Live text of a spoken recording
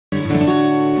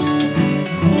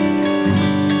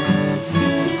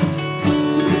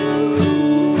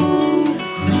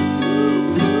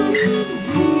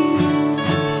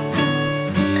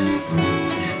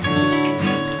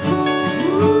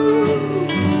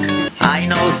I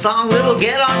know a song that'll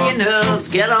get on your nerves,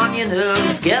 get on your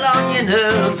nerves, get on your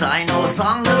nerves. I know a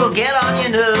song that'll get on your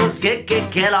nerves, get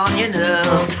on your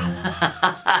nerves.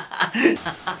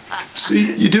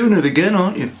 See, you're doing it again,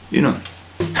 aren't you? You know.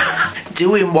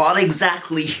 Doing what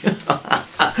exactly?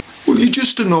 Well, you're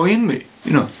just annoying me,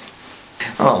 you know.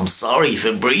 Oh, I'm sorry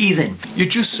for breathing. You're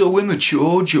just so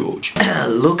immature, George.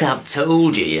 Look, I've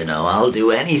told you, you know, I'll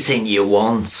do anything you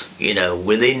want, you know,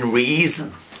 within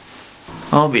reason.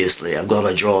 Obviously, I've got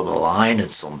to draw the line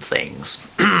at some things.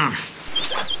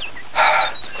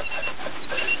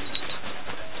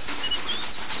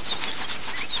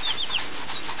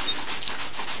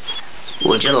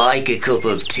 Would you like a cup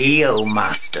of tea, old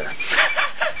master?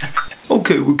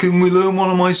 Okay, well, can we learn one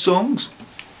of my songs?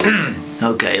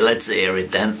 Okay, let's hear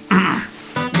it then.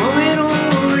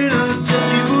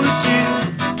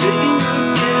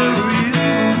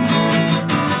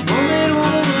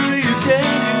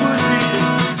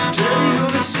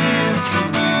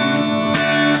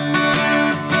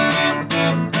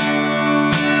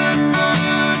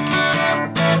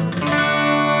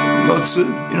 That's it,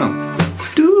 you know.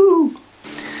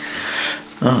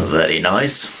 Oh, very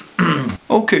nice.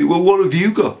 Okay, well, what have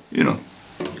you got, you know?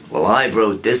 Well, I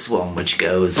wrote this one, which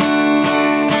goes...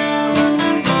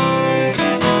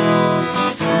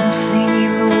 Something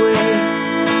in the way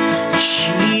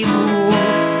she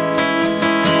moves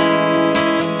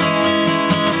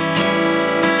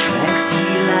attracts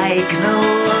me like no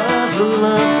other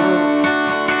lover.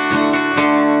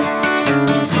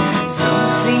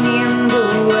 Something in the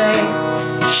way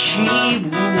she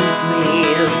moves me.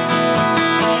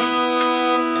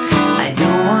 I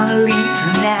don't wanna leave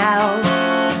her now.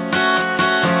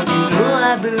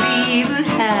 I believe in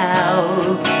how.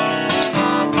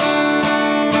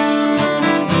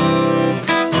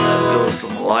 Go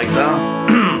something like that.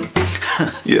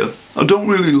 Yeah, I don't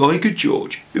really like it,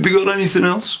 George. Have you got anything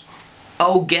else?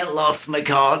 Oh, get lost,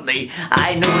 McCartney.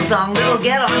 I know a song that'll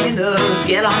get on your nerves,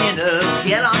 get on your nerves,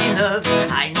 get on your nerves.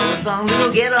 I know a song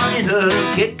that'll get on your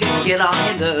nerves, get on your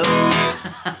nerves.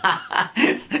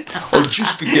 Oh,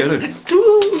 just forget it.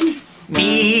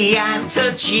 Me, I'm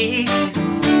touchy.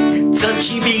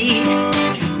 Touchy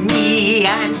me,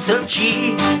 I'm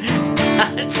touchy,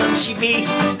 touchy me.